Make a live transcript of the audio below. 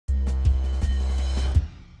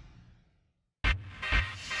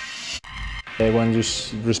When you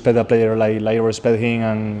respect a player like I respect him,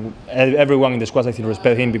 and everyone in the squad I think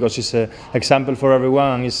respect him because he's an example for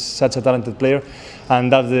everyone and he's such a talented player,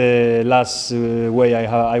 and that's the last way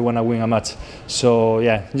I want to win a match. So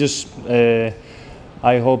yeah, just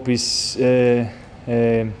I hope he's soon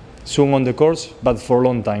on the course, but for a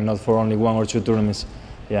long time, not for only 1 or 2 tournaments.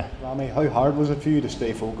 Yeah. Rami, how hard was it for you to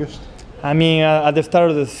stay focused? I mean, at the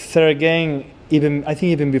start of the third game, I think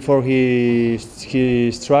even before he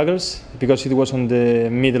struggles, because it was on the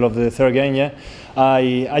middle of the third game, yeah,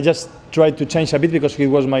 I just tried to change a bit because it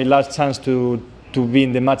was my last chance to be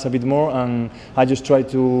in the match a bit more, and I just tried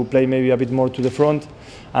to play maybe a bit more to the front,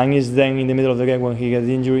 and it's then in the middle of the game when he gets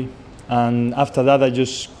injury, and after that I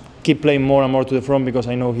just keep playing more and more to the front because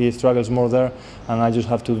I know he struggles more there, and I just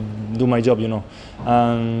have to do my job, you know.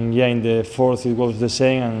 And yeah, in the fourth it was the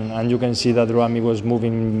same, and you can see that Rami was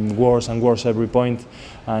moving worse and worse every point,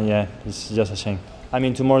 and yeah, it's just a shame. I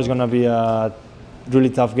mean, tomorrow is going to be a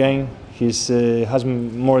really tough game. He has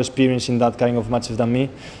more experience in that kind of matches than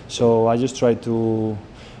me, so I just try to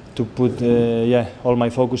put all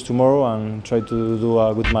my focus tomorrow and try to do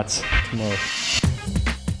a good match tomorrow.